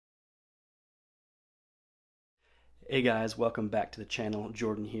Hey guys, welcome back to the channel.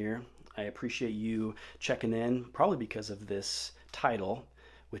 Jordan here. I appreciate you checking in, probably because of this title,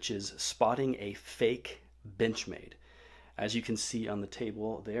 which is Spotting a Fake Benchmade. As you can see on the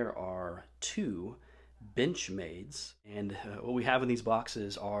table, there are two Benchmades, and what we have in these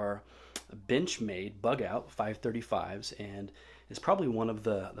boxes are Benchmade Bugout 535s, and it's probably one of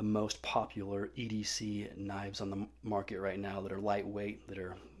the most popular EDC knives on the market right now that are lightweight, that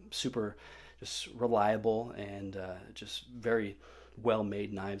are super just reliable, and just very well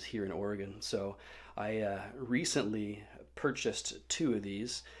made knives here in Oregon. So I recently purchased two of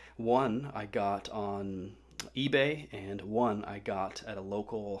these. One I got on eBay, and one I got at a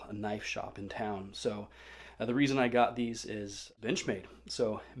local knife shop in town. So the reason I got these is Benchmade.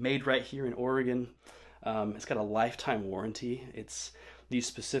 So made right here in Oregon. It's got a lifetime warranty. The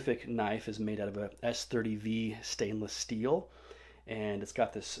specific knife is made out of a S30V stainless steel, and it's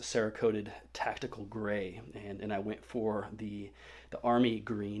got this Cerakoted tactical gray, and I went for the army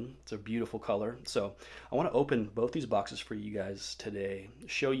green. It's a beautiful color. So I want to open both these boxes for you guys today,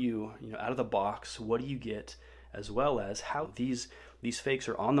 show you, out of the box, what do you get, as well as how these fakes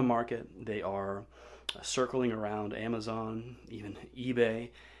are on the market. They are circling around Amazon, even eBay,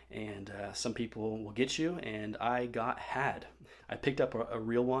 and some people will get you, and I picked up a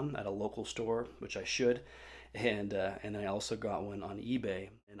real one at a local store, which I should, and I also got one on eBay,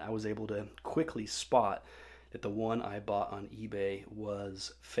 and I was able to quickly spot that the one I bought on eBay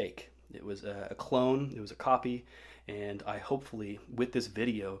was fake. It was a clone, it was a copy, and I hopefully with this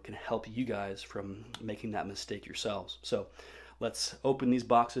video can help you guys from making that mistake yourselves. So let's open these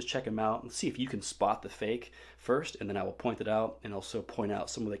boxes, check them out, and see if you can spot the fake first, and then I will point it out and also point out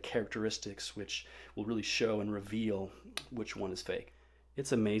some of the characteristics which will really show and reveal which one is fake.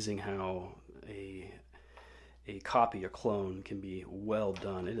 It's amazing how a copy or clone can be well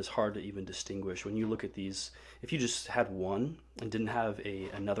done. It is hard to even distinguish when you look at these. If you just had one and didn't have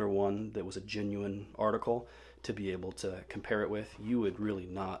another one that was a genuine article to be able to compare it with, you would really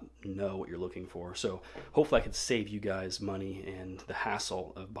not know what you're looking for. So hopefully I could save you guys money and the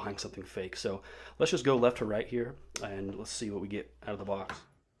hassle of buying something fake. So let's just go left to right here, and let's see what we get out of the box.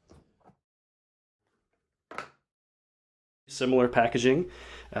 Similar packaging,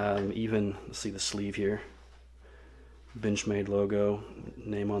 even let's see the sleeve here. Benchmade logo,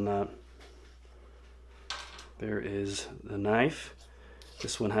 name on that. There is the knife.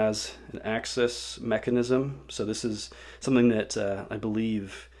 This one has an access mechanism. So this is something that I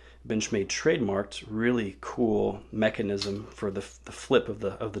believe Benchmade trademarked. Really cool mechanism for the flip of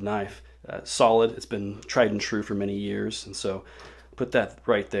the knife. Solid. It's been tried and true for many years, and so put that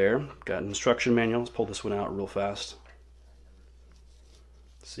right there. Got an instruction manual. Let's pull this one out real fast.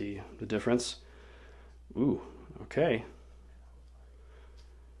 See the difference. Ooh. Okay,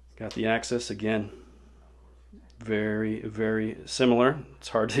 got the axis again, very, very similar. It's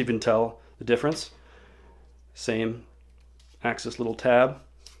hard to even tell the difference. Same axis little tab.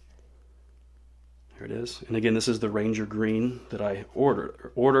 Here it is. And again, this is the Ranger green that I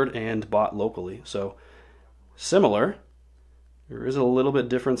ordered and bought locally. So similar. There is a little bit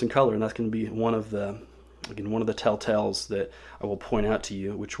difference in color, and that's going to be one of the telltales that I will point out to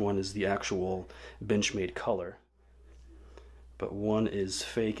you, which one is the actual Benchmade color. But one is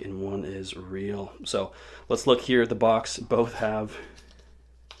fake and one is real. So let's look here at the box. Both have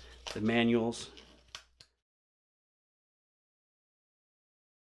the manuals.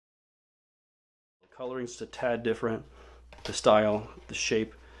 The coloring's just a tad different. The style, the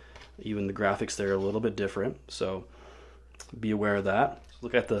shape, even the graphics there are a little bit different. So be aware of that.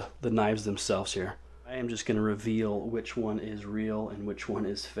 Look at the knives themselves here. I am just going to reveal which one is real and which one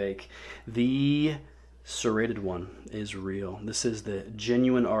is fake. The serrated one is real. This is the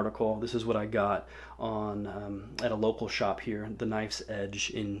genuine article. This is what I got on at a local shop here, The Knife's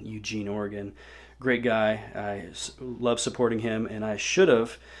Edge in Eugene, Oregon. Great guy. I love supporting him, and I should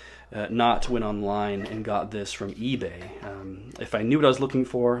have not went online and got this from eBay. If I knew what I was looking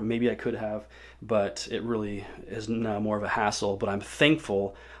for, maybe I could have, but it really is now more of a hassle. But I'm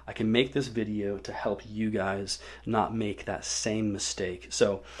thankful I can make this video to help you guys not make that same mistake.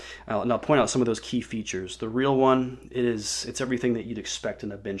 So I'll point out some of those key features. The real one, it's everything that you'd expect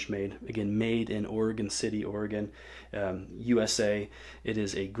in a Benchmade. Again, made in Oregon City, Oregon, USA. It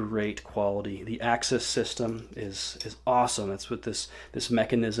is a great quality. The access system is awesome. That's what this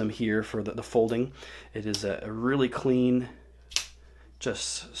mechanism here for the folding. It is a really clean,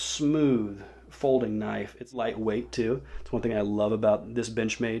 just smooth folding knife. It's lightweight too. It's one thing I love about this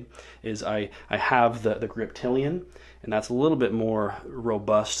Benchmade is I have the Griptilian, and that's a little bit more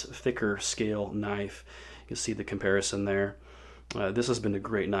robust, thicker scale knife. You can see the comparison there. This has been a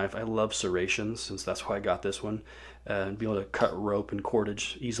great knife. I love serrations, since that's why I got this one, and be able to cut rope and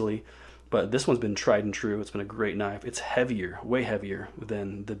cordage easily. But this one's been tried and true. It's been a great knife. It's heavier, way heavier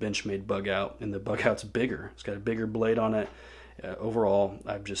than the Benchmade Bugout, and the Bugout's bigger. It's got a bigger blade on it. Overall,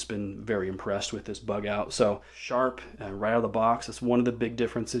 I've just been very impressed with this Bugout. So sharp, right out of the box. That's one of the big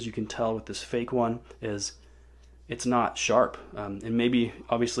differences you can tell with this fake one, is it's not sharp. And maybe,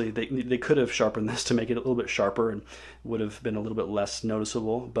 obviously, they could have sharpened this to make it a little bit sharper and would have been a little bit less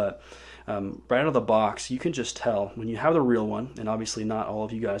noticeable. But right out of the box, you can just tell when you have the real one, and obviously not all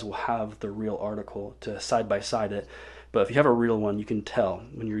of you guys will have the real article to side by side it, but if you have a real one, you can tell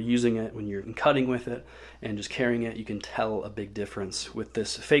when you're using it, when you're cutting with it and just carrying it, you can tell a big difference. With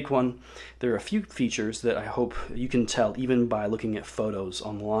this fake one, there are a few features that I hope you can tell even by looking at photos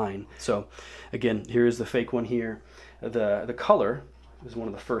online. So again, here's the fake one here. The color is one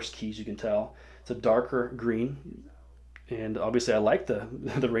of the first keys you can tell. It's a darker green. And obviously I like the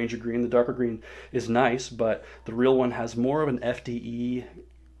Ranger green. The darker green is nice, but the real one has more of an FDE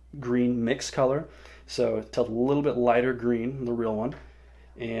green mix color. So it tells a little bit lighter green than the real one.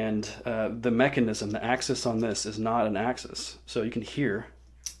 And the mechanism, the axis on this is not an axis. So you can hear,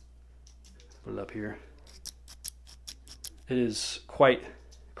 put it up here, it is quite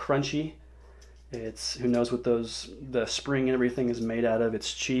crunchy. It's, who knows what the spring and everything is made out of.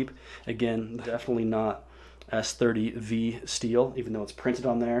 It's cheap. Again, definitely not S30V steel, even though it's printed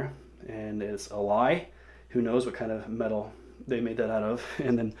on there, and it's a lie. Who knows what kind of metal they made that out of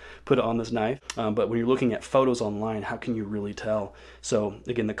and then put it on this knife. But when you're looking at photos online, how can you really tell? So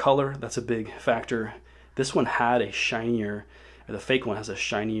again, the color, that's a big factor. This one had a shinier, or the fake one has a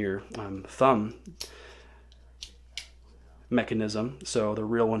shinier thumb mechanism. So the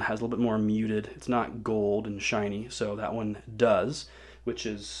real one has a little bit more muted. It's not gold and shiny, so that one does, which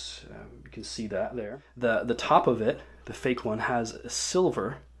is, you can see that there. The top of it, the fake one, has a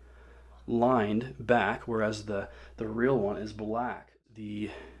silver lined back, whereas the real one is black.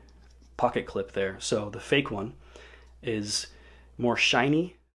 The pocket clip there. So the fake one is more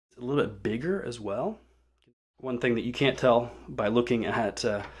shiny, a little bit bigger as well. One thing that you can't tell by looking at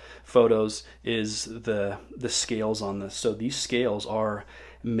photos is the scales on this. So these scales are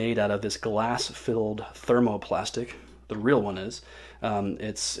made out of this glass-filled thermoplastic. The real one is.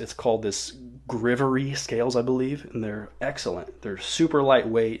 It's called this Grivery scales, I believe, and they're excellent. They're super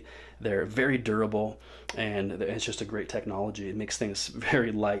lightweight, they're very durable, and it's just a great technology. It makes things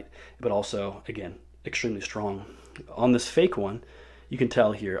very light, but also, again, extremely strong. On this fake one, you can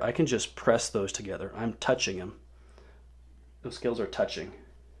tell here, I can just press those together. I'm touching them. Those scales are touching.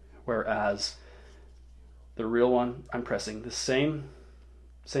 Whereas the real one, I'm pressing the same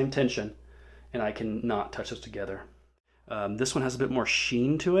tension, and I can not touch those together. This one has a bit more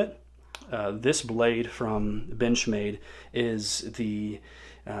sheen to it. This blade from Benchmade is the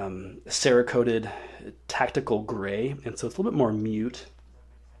Cerakoted Tactical Gray, and so it's a little bit more mute.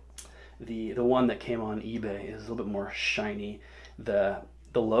 The one that came on eBay is a little bit more shiny. The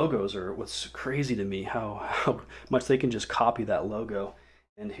logos are what's crazy to me, how much they can just copy that logo.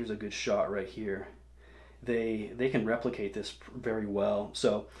 And here's a good shot right here. They can replicate this very well.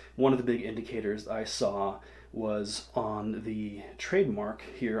 So one of the big indicators I saw was on the trademark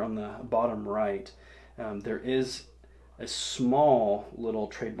here on the bottom right. There is a small little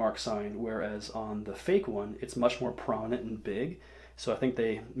trademark sign, whereas on the fake one, it's much more prominent and big. So I think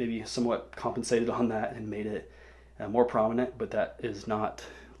they maybe somewhat compensated on that and made it more prominent, but that is not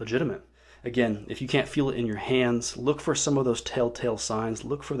legitimate. Again, if you can't feel it in your hands, look for some of those telltale signs.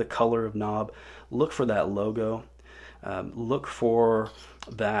 Look for the color of knob. Look for that logo. Look for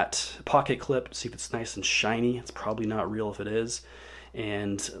that pocket clip, see if it's nice and shiny. It's probably not real if it is.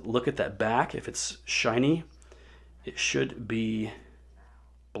 And look at that back. If it's shiny, it should be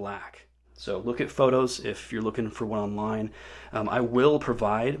black. So look at photos if you're looking for one online. I will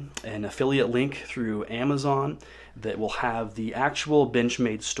provide an affiliate link through Amazon that will have the actual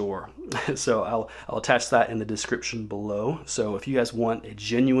Benchmade store. So I'll attach that in the description below. So if you guys want a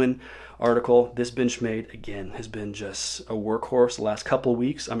genuine article, this Benchmade, again, has been just a workhorse the last couple of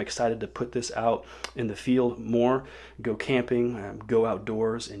weeks. I'm excited to put this out in the field more, go camping, go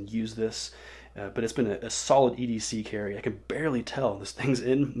outdoors and use this. But it's been a solid EDC carry. I can barely tell this thing's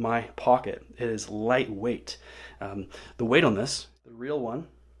in my pocket. It is lightweight. The weight on this, the real one,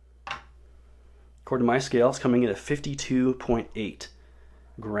 according to my scale, is coming in at 52.8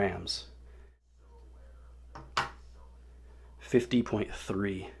 grams.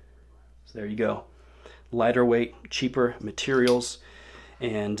 50.3. So there you go. Lighter weight, cheaper materials,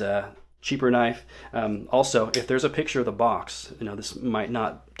 and cheaper knife. Also, if there's a picture of the box, this might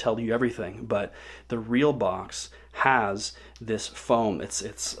not tell you everything, but the real box has this foam.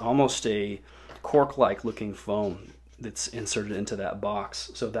 It's almost a cork-like looking foam that's inserted into that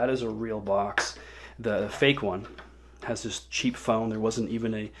box. So that is a real box. The fake one has this cheap foam. There wasn't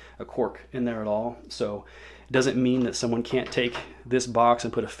even a cork in there at all. So it doesn't mean that someone can't take this box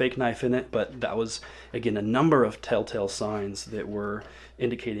and put a fake knife in it, but that was, again, a number of telltale signs that were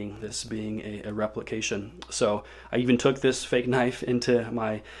indicating this being a replication. So I even took this fake knife into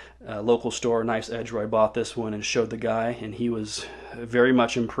my local store, Knife's Edge, where I bought this one, and showed the guy, and he was very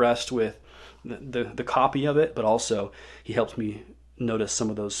much impressed with the copy of it, but also he helped me notice some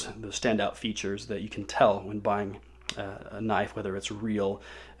of those standout features that you can tell when buying a knife, whether it's real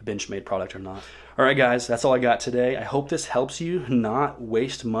Benchmade product or not. All right, guys, that's all I got today. I hope this helps you not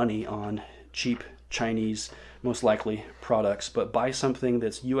waste money on cheap Chinese, most likely, products, but buy something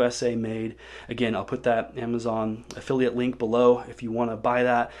that's USA made. Again, I'll put that Amazon affiliate link below if you want to buy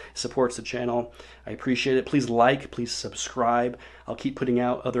that. It supports the channel. I appreciate it. Please like, please subscribe. I'll keep putting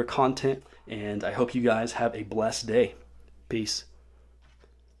out other content, and I hope you guys have a blessed day. Peace.